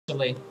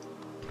actually.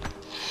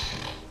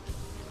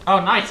 Oh,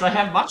 nice. I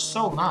have much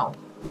soul now.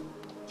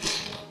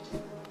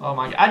 Oh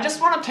my god. I just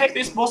want to take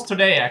this boss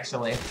today,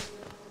 actually.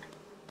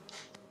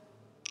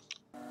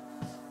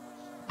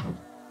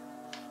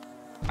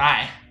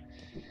 Aye.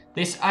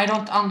 This, I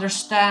don't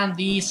understand.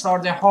 These are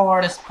the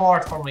hardest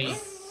part for me.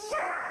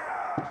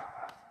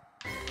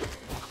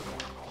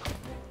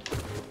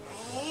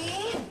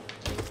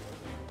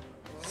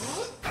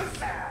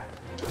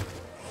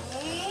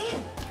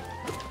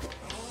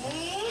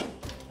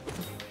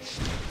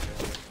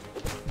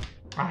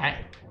 Alright.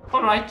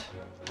 Alright.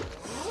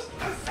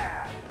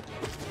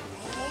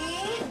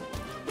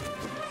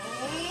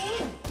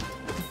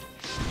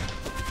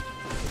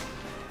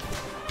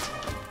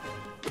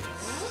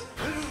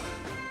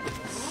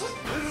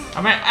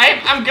 I mean,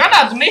 I'm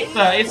gonna admit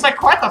it's like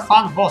quite a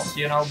fun boss,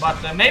 you know, but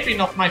maybe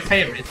not my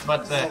favorite,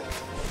 but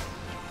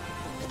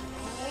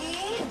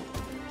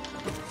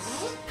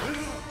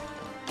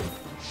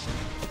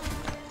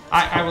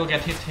I will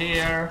get hit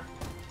here.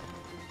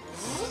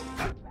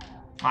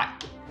 Right,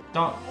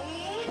 don't.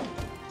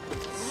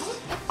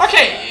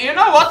 Okay, you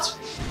know what?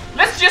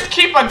 Let's just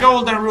keep a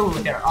golden rule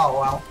here. Oh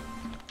well.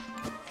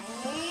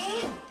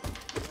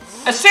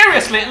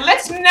 Seriously,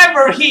 let's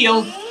never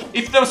heal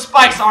if those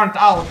spikes aren't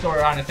out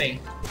or anything.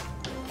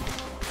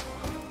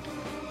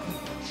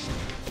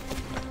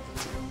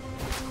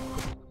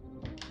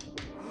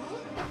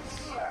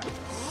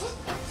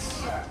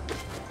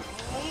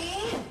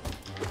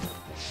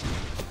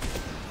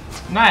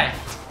 Nej.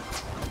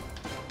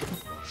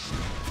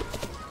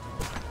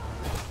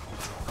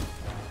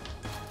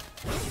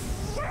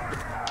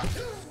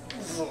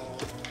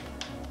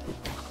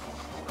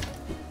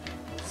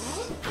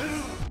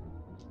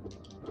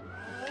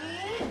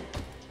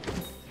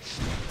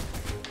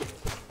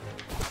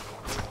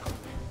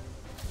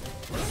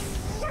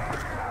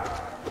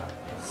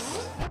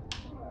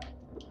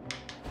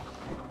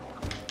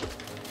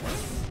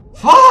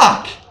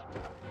 Fuck!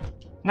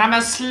 Nej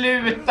men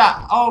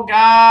sluta! Oh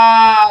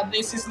god!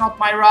 This is not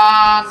my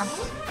run!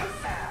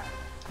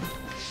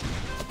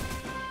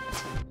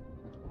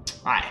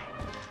 Nej.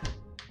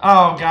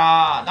 Oh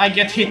god, I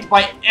get hit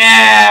by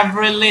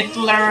every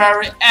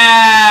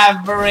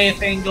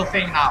single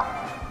thing now.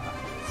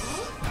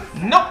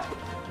 Nope!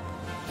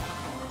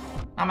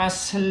 Nej men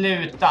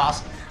sluta!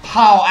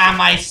 How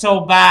am I so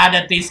bad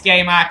at this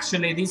game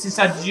actually? This is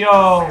a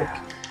joke!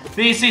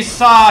 This is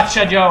such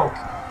a joke!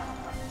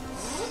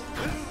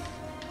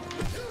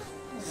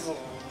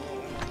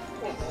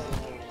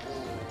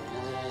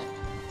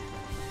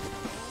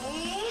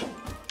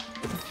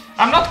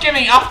 I'm not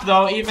giving up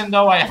though, even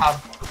though I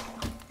have.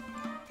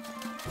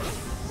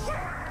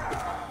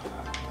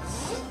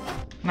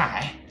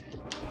 Nah.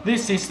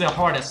 This is the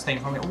hardest thing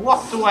for me.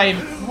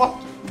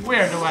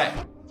 Where do I?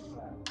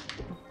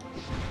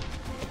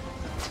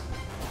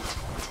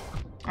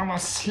 Jag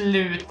måste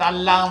sluta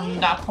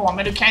landa på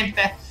mig. Du kan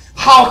inte.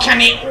 How can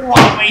he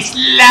always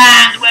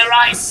land where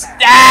I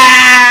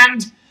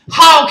stand?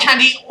 How can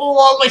he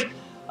always?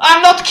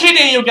 I'm not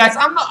kidding you guys.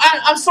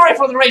 I'm sorry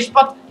for the rage,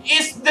 but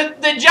is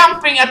the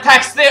jumping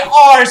attacks, they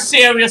are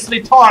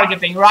seriously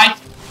targeting, right?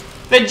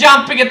 The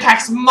jumping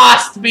attacks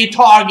must be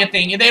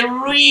targeting. They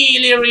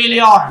really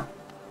are.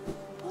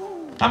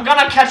 I'm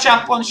gonna catch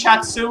up on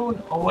chat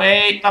soon. Oh,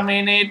 wait a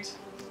minute.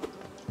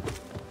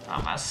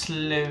 Men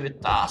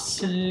sluta.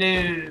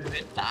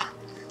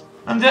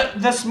 And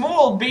the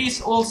small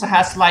beast also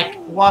has like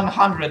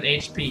 100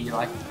 HP,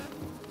 like.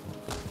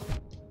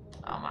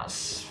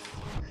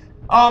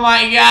 Oh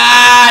my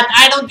god,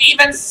 I don't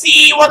even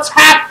see what's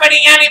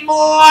happening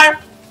anymore!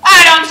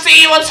 I don't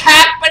see what's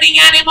happening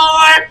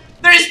anymore!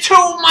 There is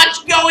too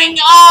much going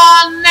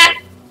on!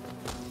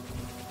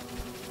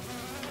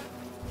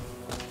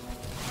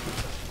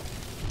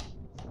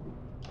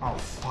 Oh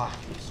fuck.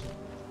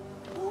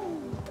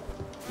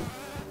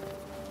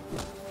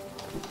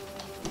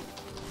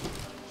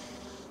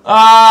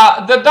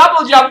 The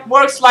double jump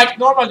works like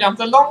normal jump.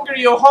 The longer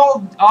you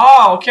hold...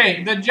 Oh,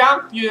 okay.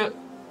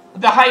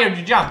 The higher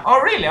you jump.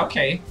 Oh, really?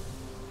 Okay.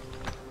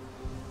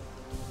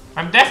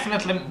 I'm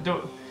definitely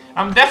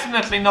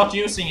not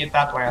using it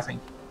that way, I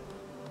think.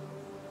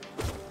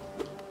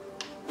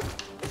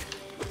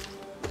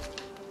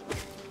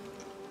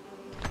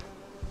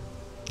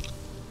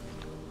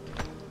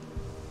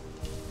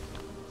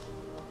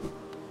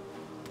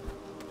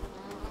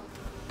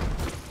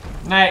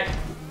 Nej.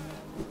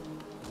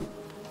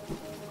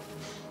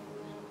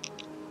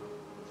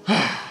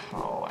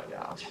 Oh my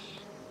god.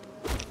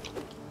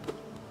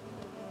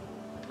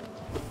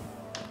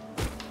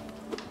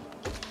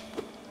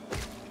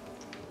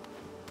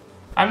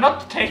 I'm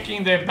not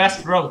taking the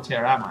best route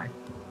here, am I?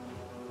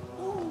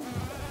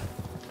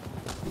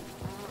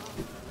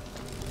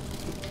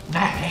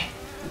 Nah.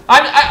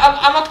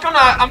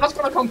 I'm not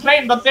gonna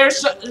complain, but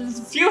there's a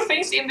few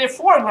things in the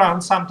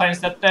foreground sometimes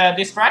that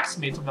distracts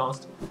me, to be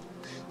honest.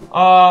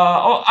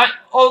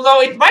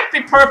 Although it might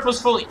be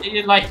purposeful,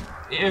 like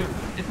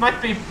it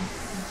might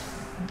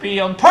be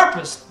on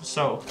purpose.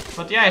 So,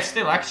 but yeah, it's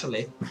still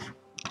actually.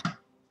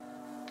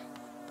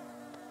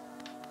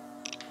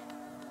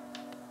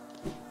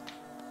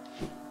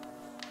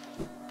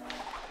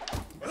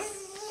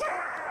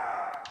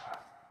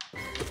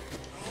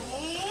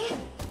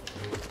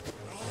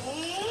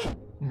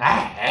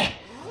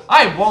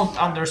 I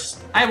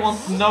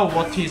won't know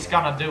what he's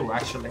gonna do,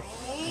 actually.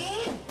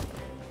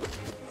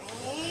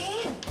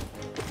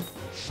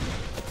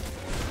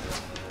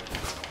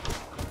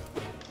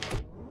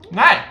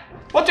 Nah,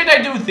 what did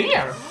I do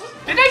there?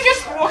 Did I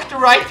just walk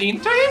right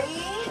into him?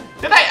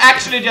 Did I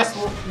actually just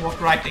walk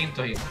right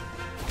into him?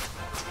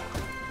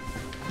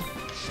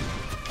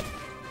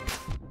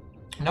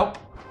 Nope.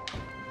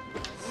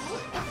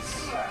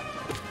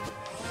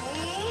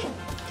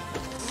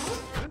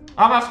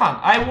 Oh, my fun.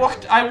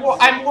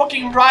 I'm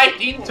walking right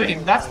into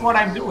him. That's what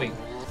I'm doing.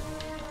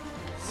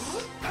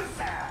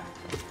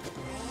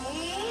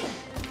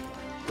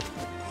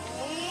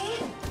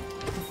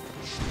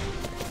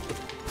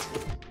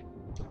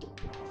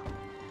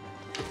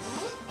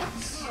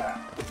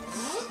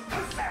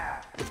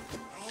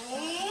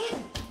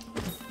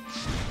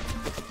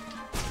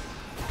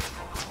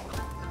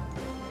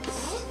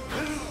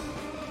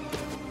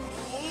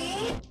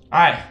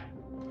 Aye.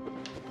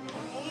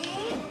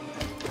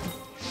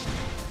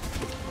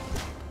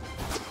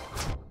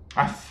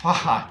 Ah,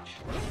 fuck.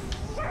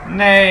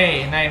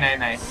 Nay.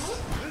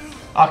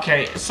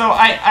 Okay, so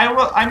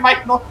I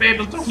might not be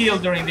able to heal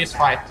during this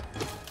fight.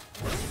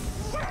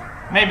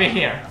 Maybe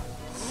here.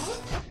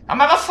 I'm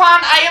having fun.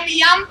 I am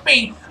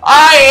jumping.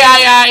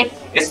 Aye.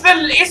 Is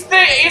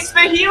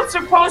the heal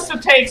supposed to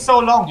take so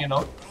long? You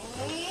know.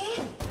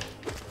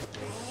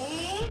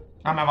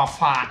 I'm having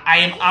fun. I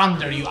am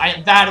under you.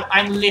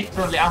 I'm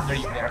literally under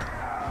you there.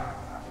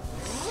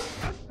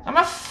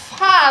 Men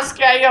fan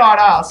ska jag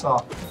göra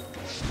alltså?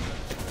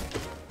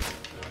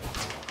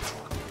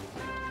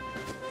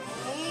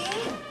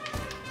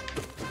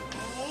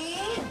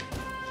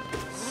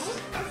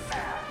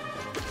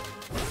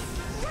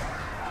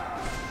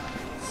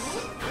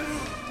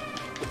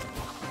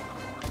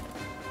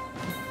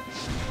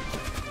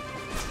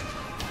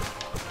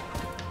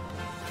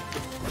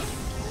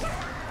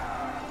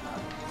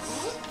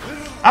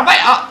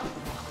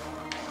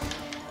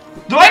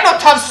 Do I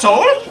not have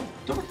soul?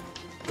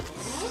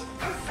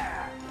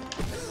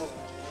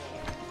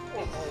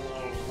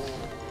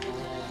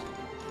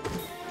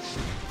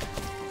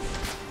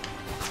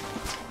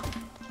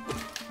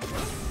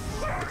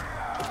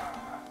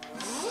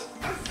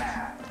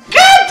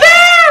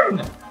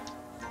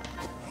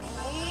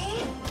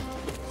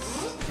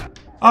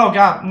 Oh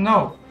god,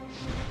 no.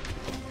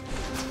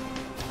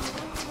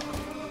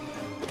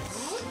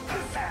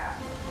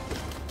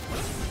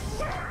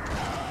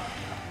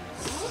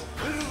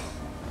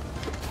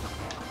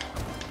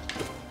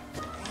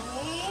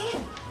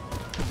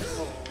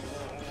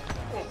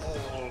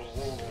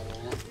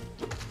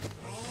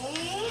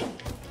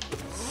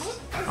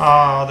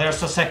 Oh,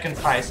 there's a second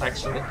prize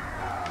actually.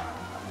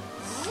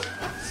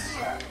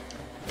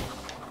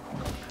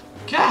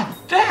 God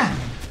damn!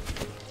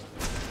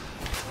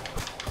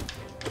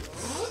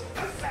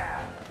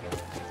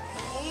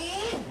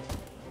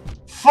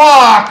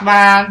 Fuck,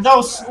 man!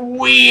 Those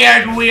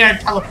weird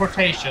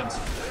teleportations.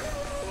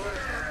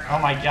 Oh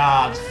my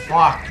god,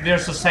 fuck.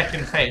 There's a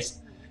second phase.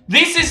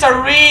 This is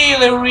a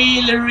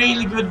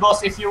really good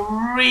boss if you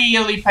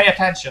really pay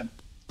attention.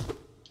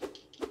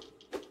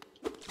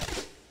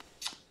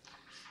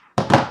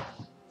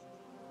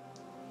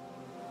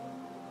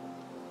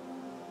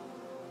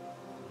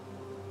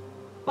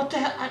 What the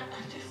hell? I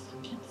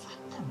fucking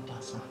fattar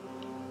alltså.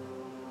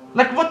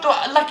 Like what do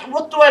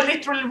I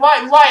literally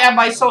why am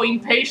I so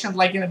impatient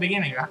like in the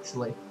beginning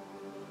actually?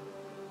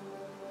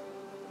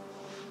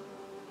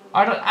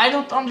 I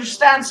don't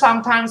understand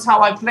sometimes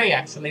how I play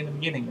actually in the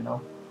beginning, you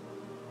know.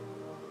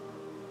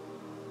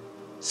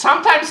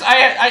 Sometimes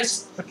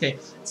okay.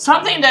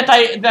 Something that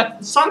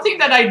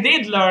I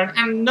did learn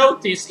and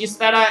notice is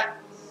that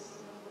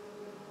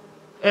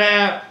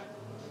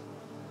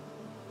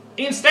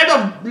instead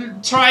of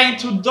trying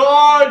to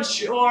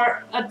dodge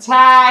or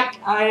attack,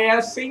 I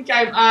think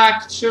I'm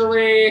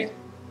actually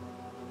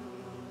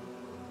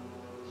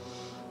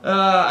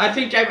yeah,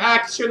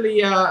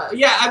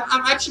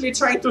 I'm actually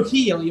trying to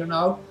heal, you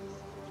know.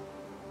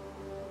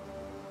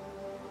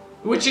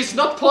 Which is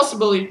not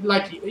possible,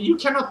 like, you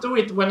cannot do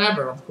it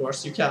whenever, of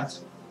course, you can't.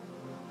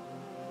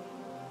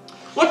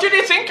 What did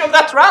you think of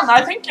that run?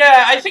 I think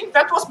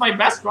that was my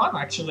best run,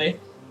 actually.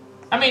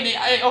 I mean,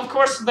 of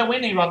course, the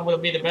winning run will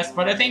be the best,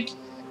 but I think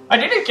I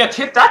didn't get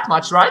hit that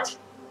much, right?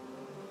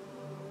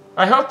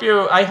 I hope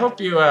you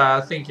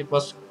think it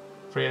was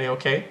pretty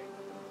okay.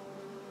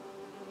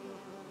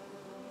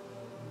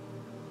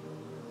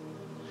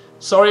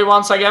 Sorry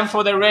once again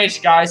for the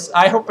rage, guys.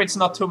 I hope it's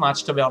not too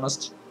much, to be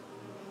honest.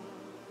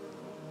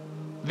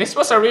 This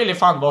was a really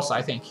fun boss,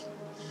 I think.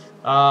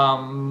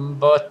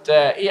 But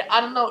yeah,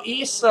 I don't know.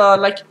 He's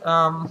like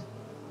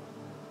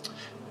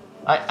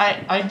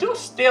I do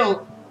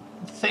still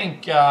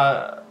think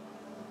I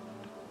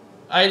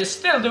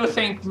still do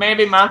think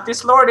maybe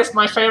Mantis Lord is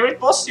my favorite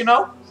boss, you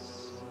know.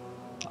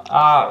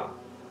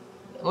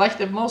 Like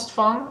the most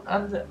fun,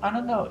 and I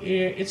don't know.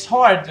 It's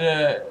hard.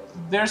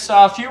 There's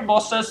a few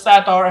bosses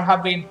that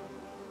have been.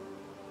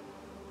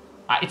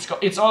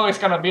 It's always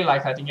gonna be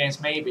like that in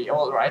games, maybe,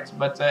 alright.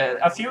 But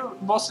a few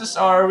bosses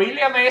are really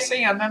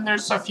amazing, and then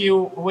there's a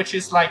few which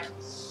is like...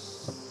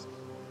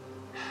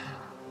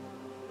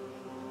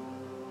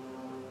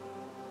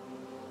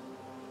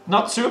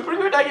 not super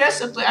good, I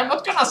guess. I'm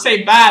not gonna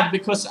say bad,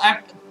 because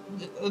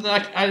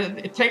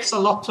it takes a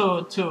lot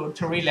to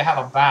really have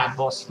a bad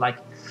boss. Like,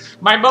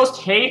 my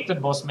most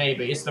hated boss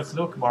maybe is the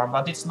Fluke Bar,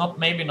 but it's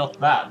maybe not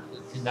bad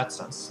in that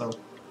sense, so...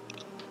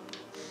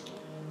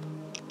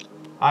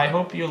 I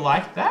hope you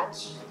like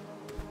that.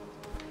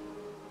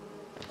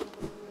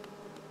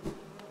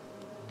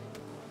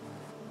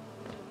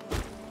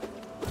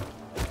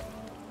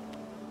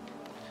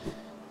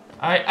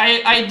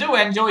 I do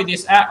enjoy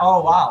this.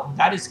 Oh wow,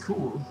 that is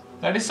cool.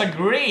 That is a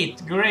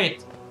great.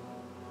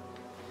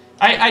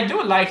 I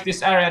do like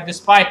this area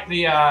despite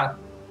the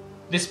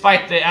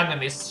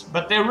enemies,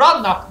 but the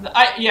run up.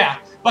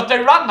 But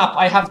the run up,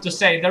 I have to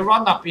say, the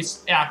run up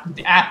is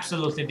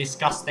absolutely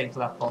disgusting to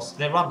that boss.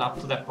 The run up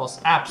to that boss,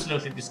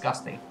 absolutely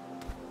disgusting.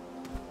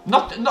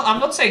 No, I'm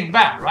not saying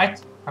bad, right?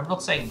 I'm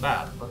not saying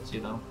bad, but you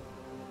know.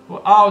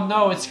 Oh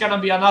no, it's gonna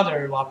be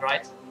another one,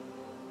 right?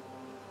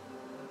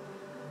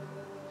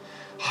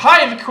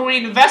 Hive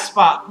Queen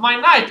Vespa, my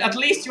knight, at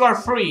least you are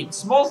freed.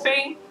 Small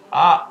thing,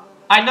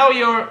 I know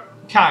you're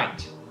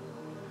kind.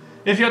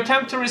 If you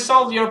attempt to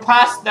resolve your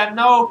past, then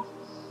no,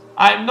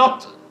 I'm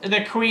not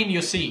the queen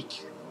you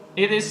seek.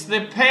 It is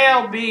the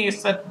pale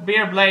beings that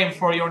bear blame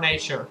for your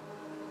nature.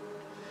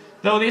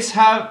 Though this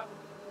hive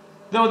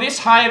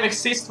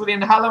exists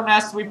within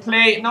Hallownest, we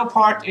play no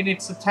part in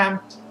its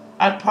attempt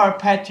at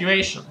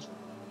perpetuation.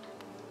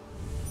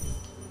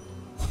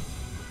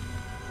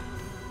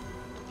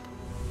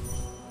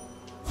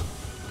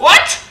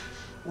 What?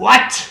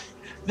 What?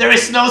 There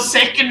is no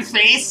second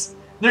phase?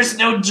 There's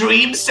no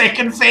dream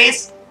second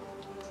phase?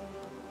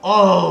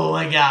 Oh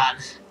my god.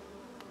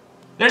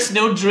 There's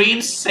no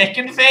dream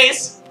second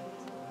phase?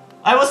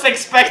 I was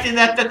expecting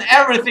that and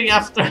everything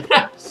after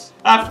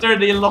after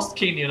the Lost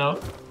King, you know.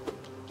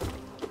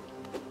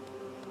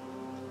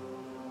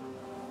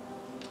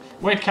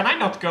 Wait, can I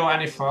not go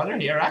any further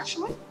here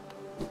actually?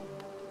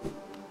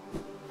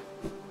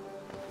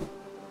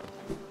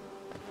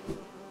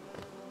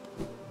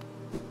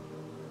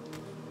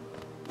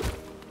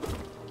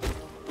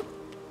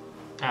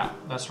 Ah,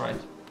 that's right.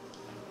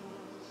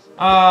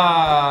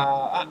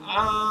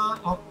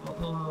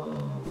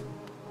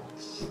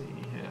 Let's see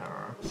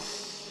here.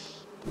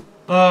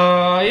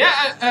 Yeah.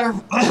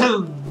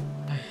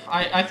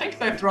 I think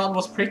that run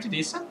was pretty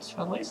decent,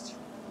 at least.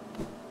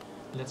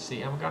 Let's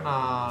see. I'm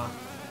gonna.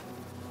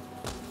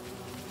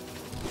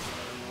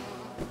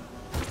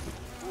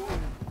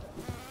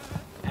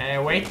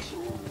 Wait.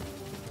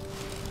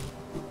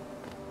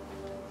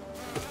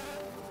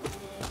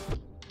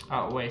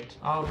 Oh wait.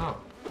 Oh no.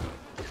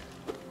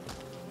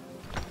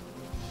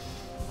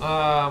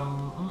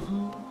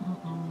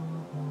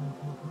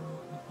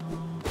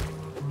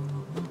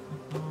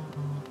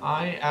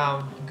 I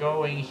am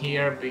going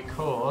here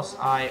because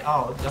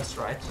oh, that's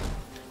right.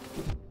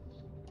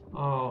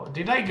 Oh,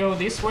 did I go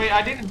this way?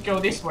 I didn't go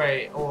this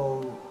way.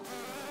 Oh,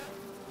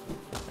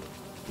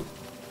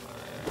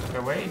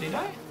 the way did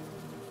I?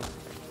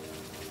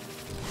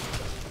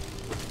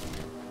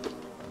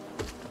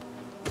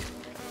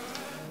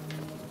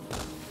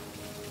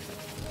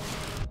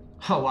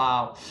 Oh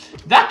wow,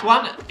 that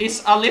one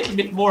is a little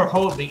bit more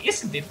homing,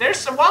 isn't it?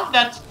 There's one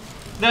that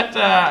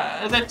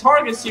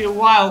targets you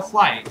while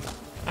flying,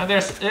 and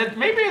there's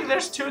maybe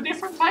there's two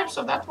different types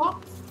of that one.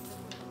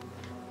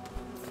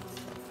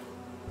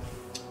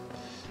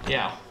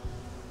 Yeah.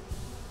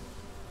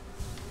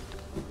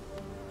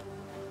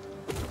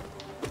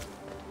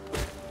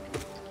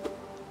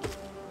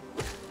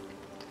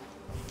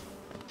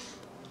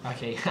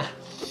 Okay.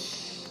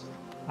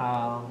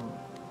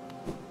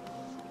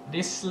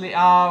 This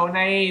oh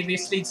no,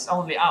 this leads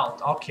only out.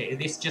 Okay,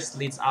 this just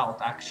leads out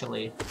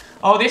actually.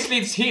 Oh, this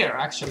leads here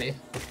actually.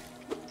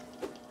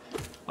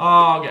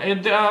 Oh,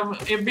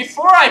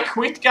 before I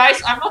quit,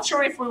 guys, I'm not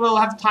sure if we will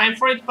have time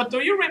for it, but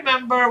do you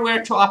remember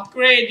where to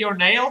upgrade your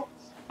nail?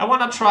 I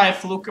wanna try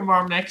Flukum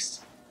Arm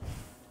next.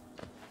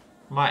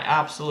 My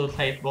absolute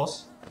hate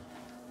boss.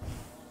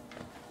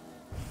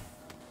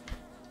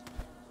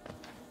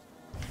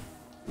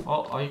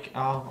 Oh,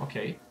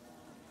 okay.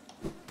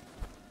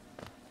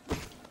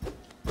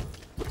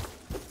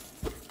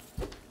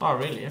 Oh,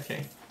 really?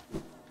 Okay.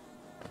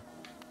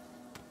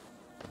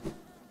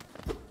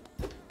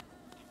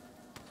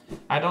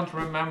 I don't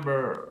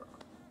remember.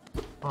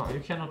 Oh,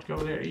 you cannot go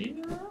there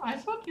either? I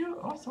thought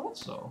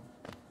so.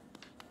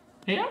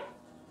 Here?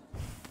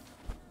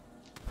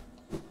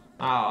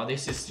 Oh,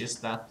 this is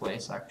just that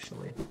place,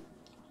 actually.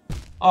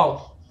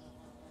 Oh.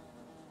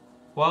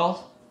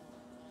 Well,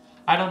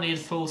 I don't need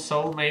full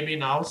soul maybe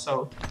now,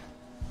 so...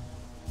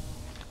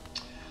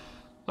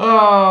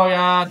 Oh,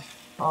 God.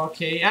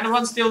 Okay,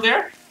 anyone still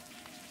there?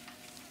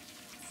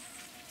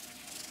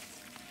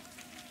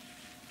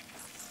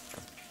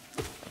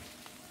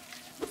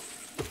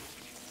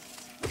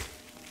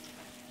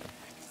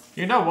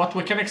 You know what?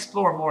 We can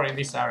explore more in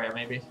this area,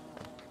 maybe.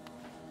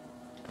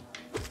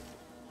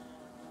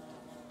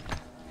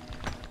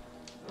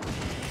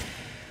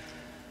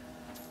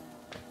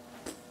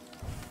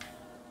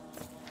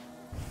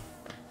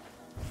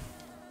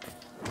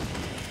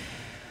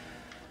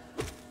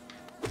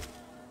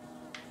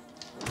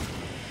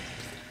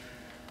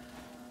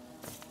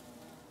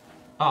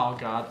 Oh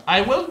god.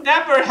 I will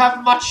never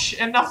have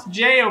enough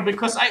Geo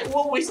because I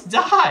always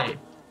die.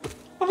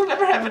 I will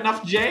never have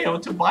enough Geo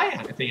to buy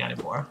anything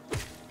anymore.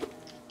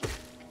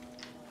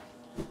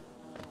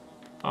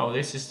 Oh,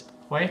 this is...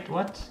 Wait,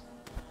 what?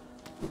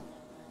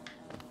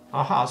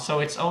 Aha,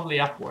 so it's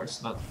only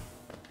upwards, not...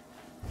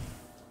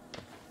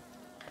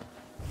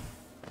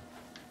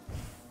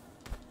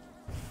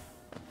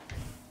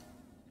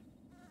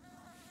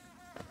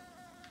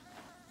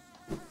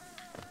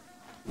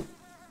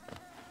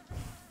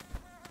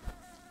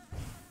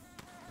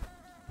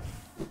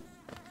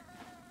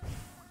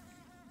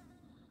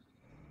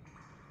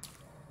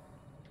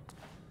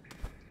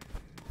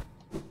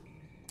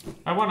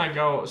 I wanna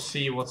go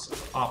see what's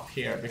up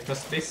here,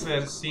 because this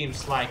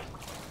seems like...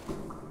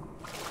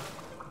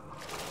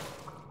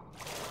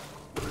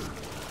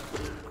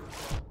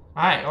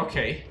 Aye,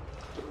 okay.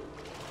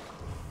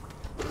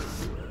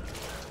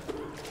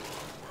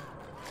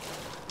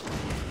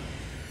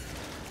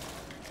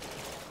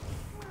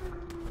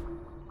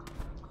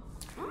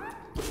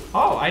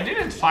 Oh, I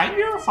didn't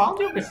found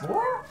you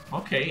before?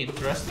 Okay,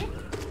 interesting.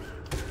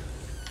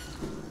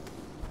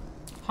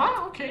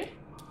 Huh, okay.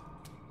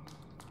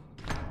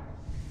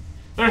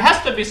 There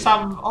has to be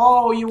some...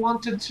 Oh, you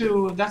wanted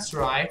to... That's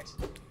right.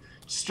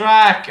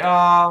 Strack,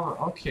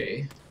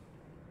 okay.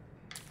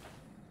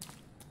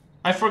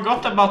 I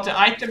forgot about the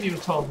item you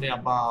told me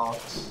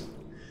about.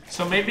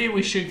 So maybe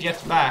we should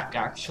get back,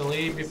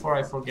 actually, before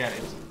I forget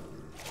it.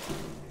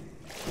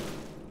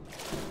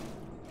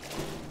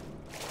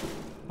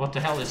 What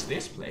the hell is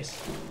this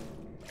place?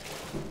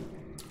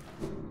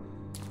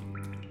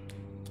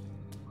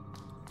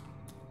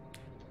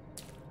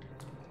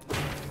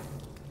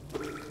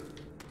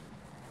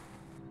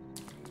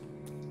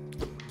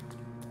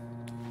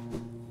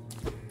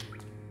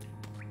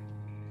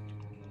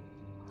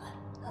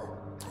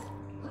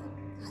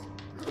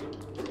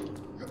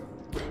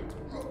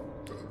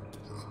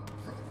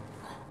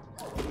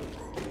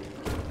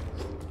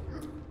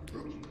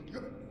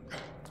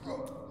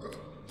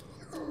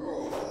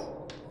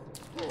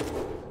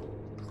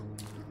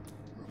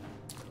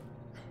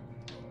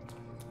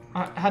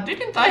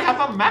 Didn't I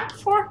have a map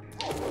for?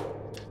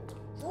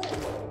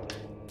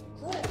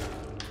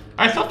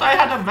 I thought I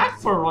had a map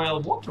for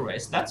Royal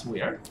Waterways. That's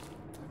weird.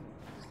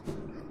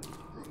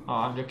 Oh,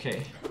 I'm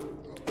okay.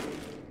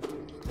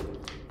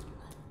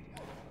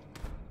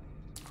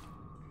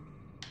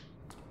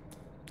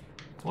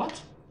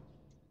 What?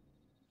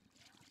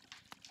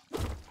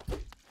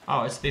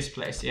 Oh, it's this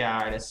place.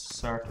 Yeah, it is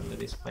certainly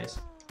this place.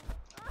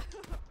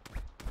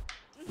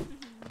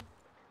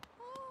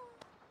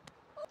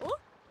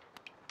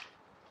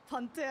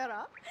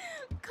 Pantera,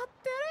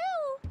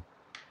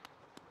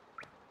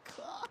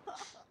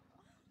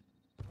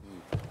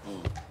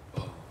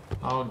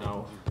 oh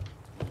no.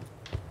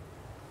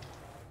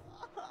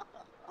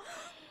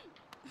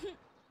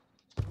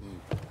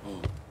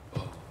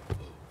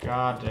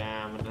 God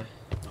damn it.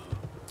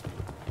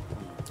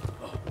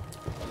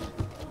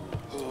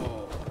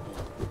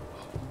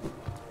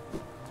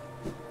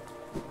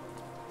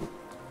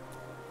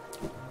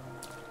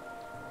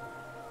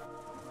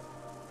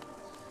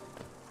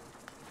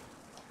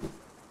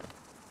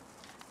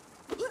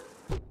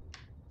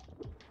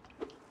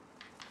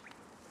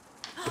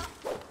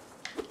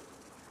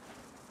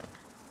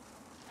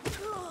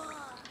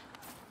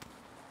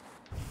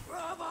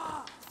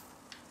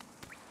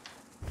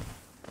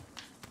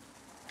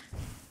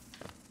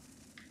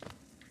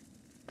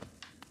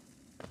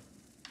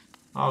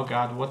 Oh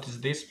god, what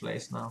is this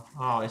place now?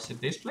 Oh, is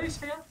it this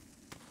place again?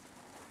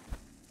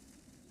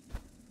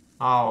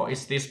 Oh,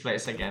 it's this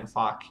place again,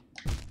 fuck.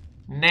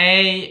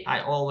 Nay, I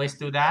always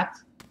do that.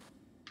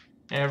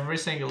 Every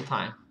single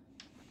time.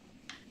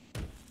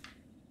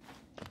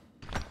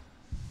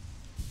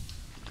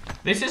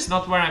 This is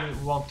not where I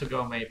want to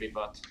go maybe,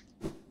 but...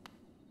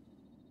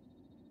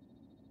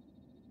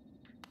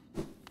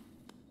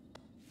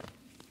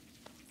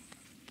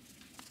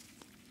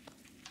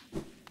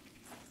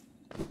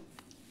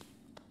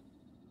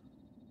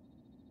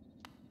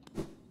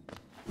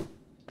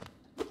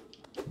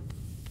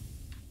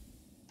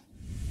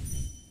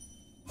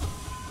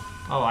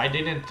 Oh, I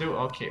didn't do...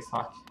 Okay,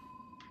 fuck.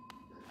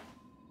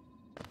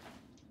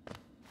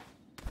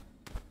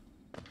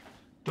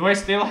 Do I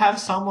still have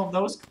some of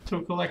those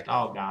to collect?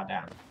 Oh,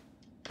 goddamn.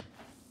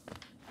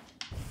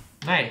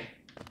 Nay.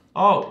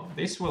 Oh,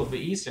 this will be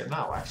easier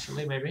now,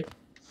 actually, maybe.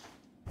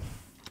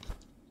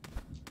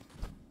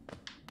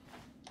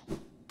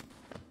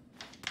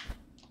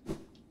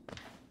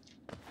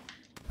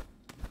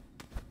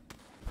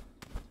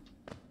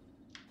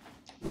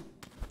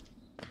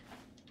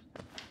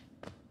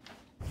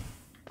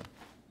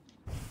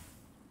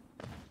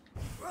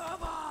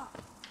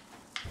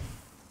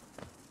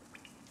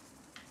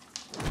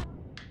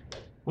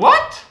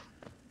 What?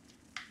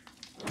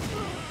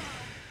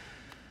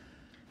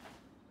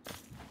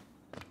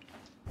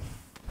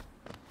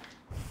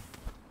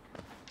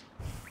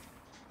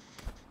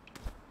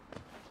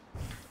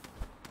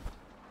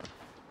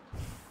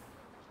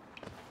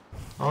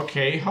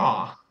 Okay,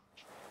 huh.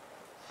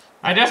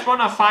 I just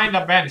wanna find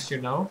a bench,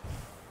 you know.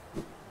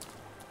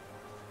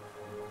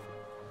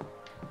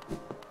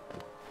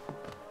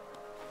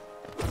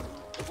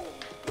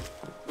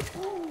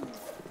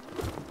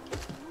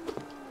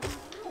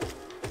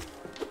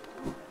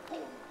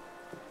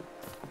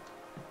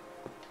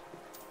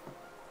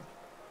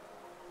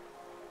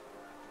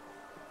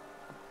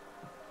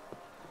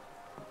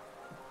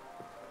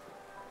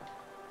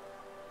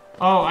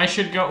 Oh, I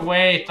should go.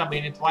 Wait a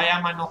minute. Why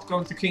am I not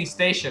going to King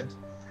Station?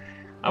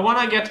 I want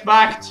to get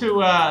back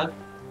to.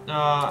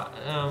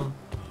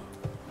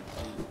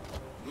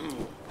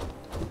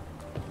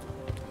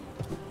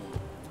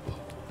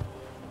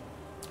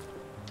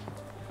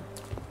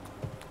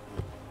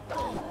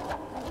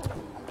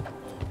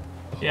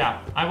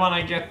 Yeah, I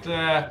want to get.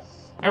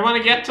 I want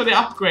to get to the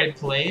upgrade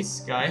place,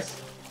 guys.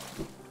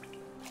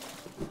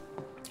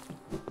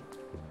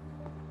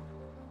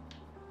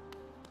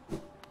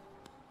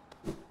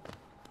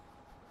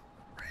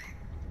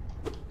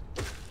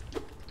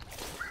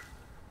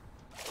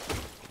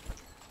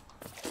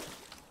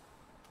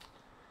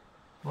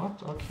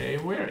 What? Okay,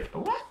 where?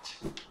 What?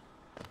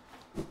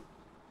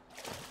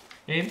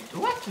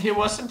 What? He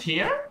wasn't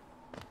here?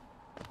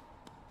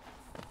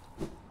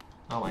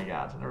 Oh my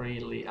god,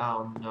 really?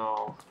 Oh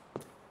no.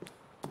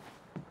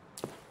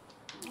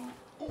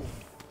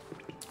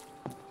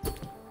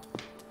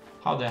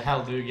 How the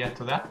hell do you get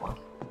to that one?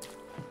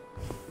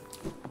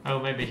 Oh,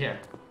 maybe here.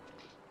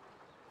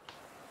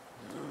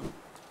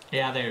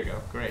 Yeah, there you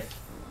go. Great.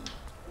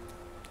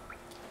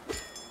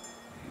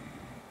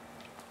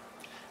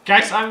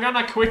 Guys, I'm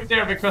gonna quit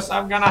there because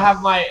I'm gonna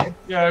have my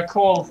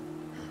call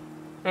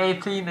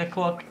 18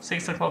 o'clock,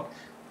 6 o'clock.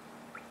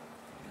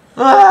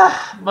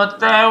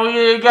 But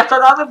we get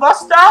another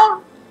bus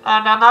down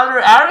and another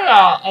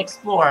area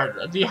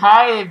explored. The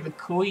Hive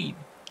Queen.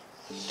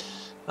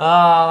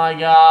 Oh my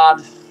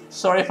god.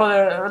 Sorry for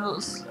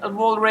the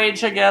small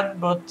rage again,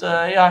 but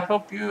yeah, I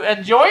hope you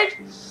enjoyed.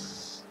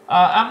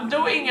 I'm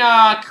doing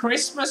a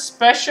Christmas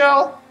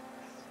special.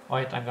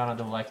 Wait, I'm gonna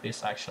do like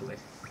this actually.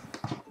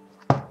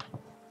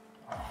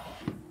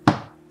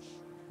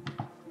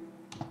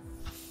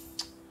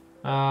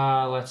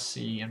 Let's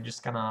see, I'm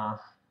just gonna...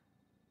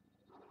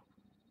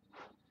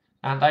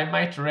 And I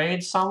might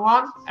raid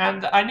someone,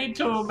 and I need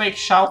to make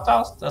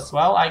shoutouts as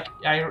well. I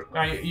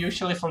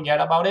usually forget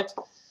about it.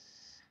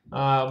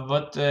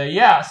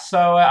 Yeah,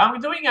 so I'm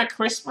doing a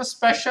Christmas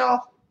special,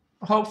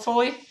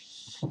 hopefully.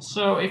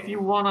 So if you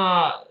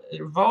wanna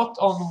vote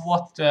on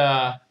what...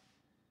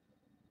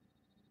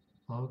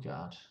 Oh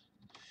god.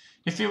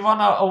 If you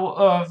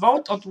wanna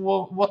vote on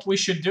what we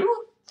should do,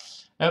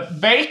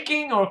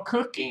 baking or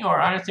cooking or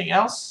anything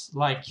else,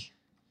 like,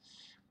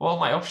 all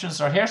my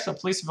options are here, so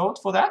please vote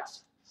for that.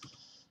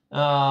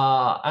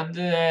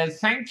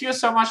 Thank you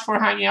so much for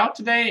hanging out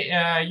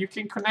today. You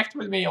can connect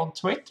with me on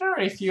Twitter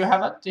if you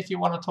haven't, if you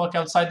want to talk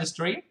outside the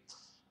stream.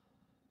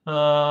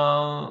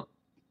 I'm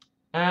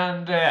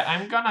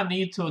gonna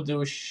need to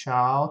do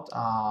shout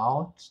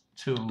out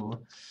to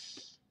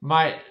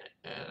my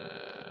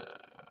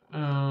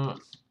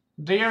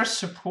dear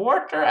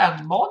supporter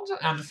and mod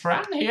and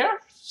friend here,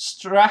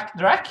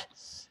 Drak.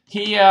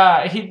 He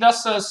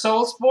does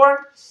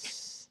Soulsborne.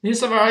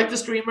 He's a variety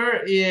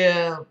streamer.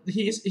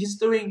 He's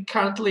doing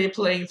currently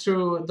playing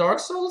through Dark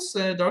Souls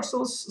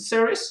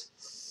series.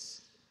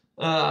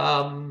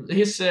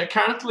 He's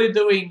currently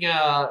doing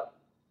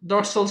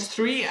Dark Souls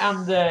 3,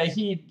 and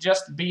he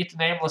just beat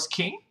Nameless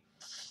King.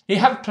 He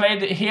has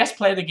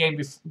played the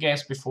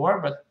games before,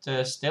 but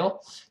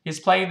still, he's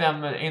playing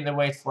them in the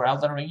wait for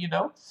Elden Ring, you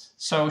know.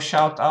 So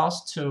shout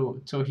outs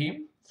to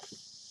him.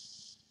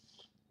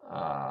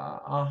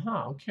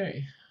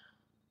 Okay.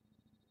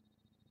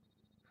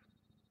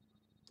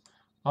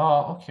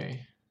 Oh,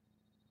 okay.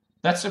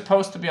 That's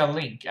supposed to be a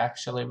link,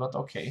 actually, but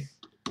okay.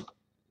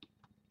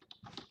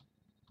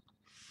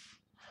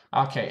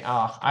 Okay,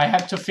 I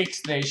have to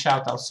fix the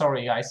shoutout.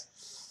 Sorry, guys.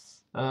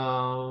 I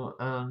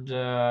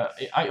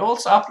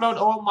also upload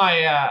all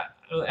my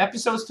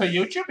episodes to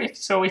YouTube.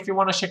 So if you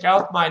want to check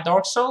out my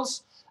Dark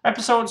Souls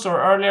episodes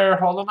or earlier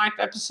Hollow Knight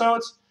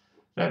episodes,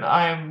 then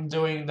I am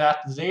doing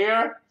that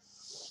there.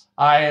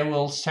 I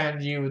will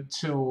send you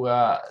to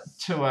a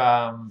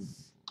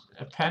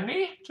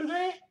Penny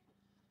today,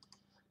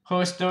 who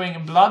is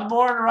doing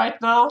Bloodborne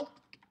right now.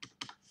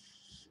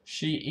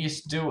 She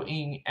is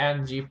doing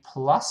NG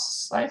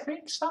Plus, I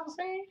think,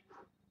 something,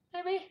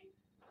 maybe.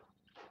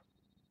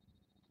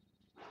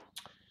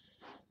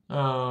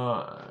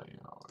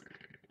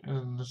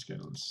 Let's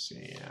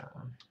see.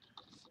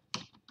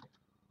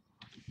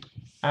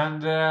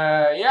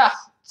 Yeah,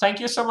 thank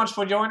you so much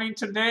for joining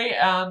today,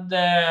 and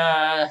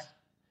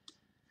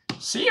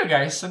see you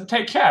guys, and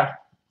take care.